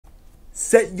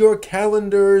Set your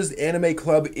calendars, Anime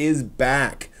Club is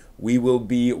back. We will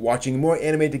be watching more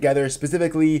anime together,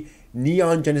 specifically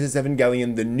Neon Genesis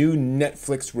Evangelion, the new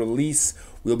Netflix release.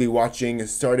 We'll be watching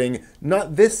starting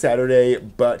not this Saturday,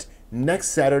 but next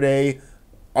Saturday,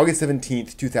 August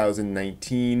 17th,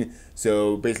 2019.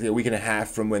 So basically a week and a half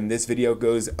from when this video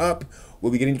goes up.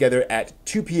 We'll be getting together at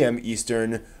 2 p.m.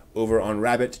 Eastern over on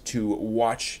Rabbit to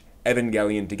watch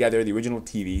Evangelion together, the original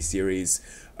TV series.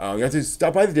 You have to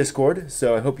stop by the Discord,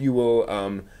 so I hope you will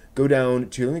go down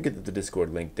to, let me get the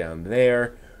Discord link down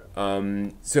there.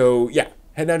 So yeah,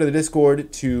 head down to the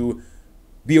Discord to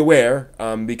be aware,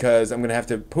 because I'm going to have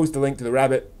to post a link to the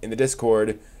Rabbit in the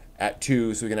Discord at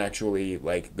 2 so we can actually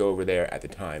like go over there at the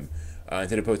time.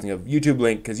 Instead of posting a YouTube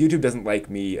link, because YouTube doesn't like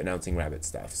me announcing Rabbit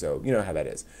stuff, so you know how that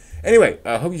is. Anyway,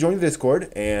 I hope you join the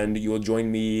Discord, and you will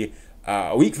join me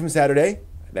a week from Saturday.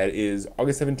 That is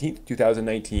August 17th,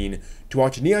 2019, to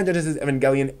watch Neon Genesis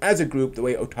Evangelion as a group, the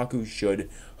way otaku should.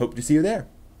 Hope to see you there.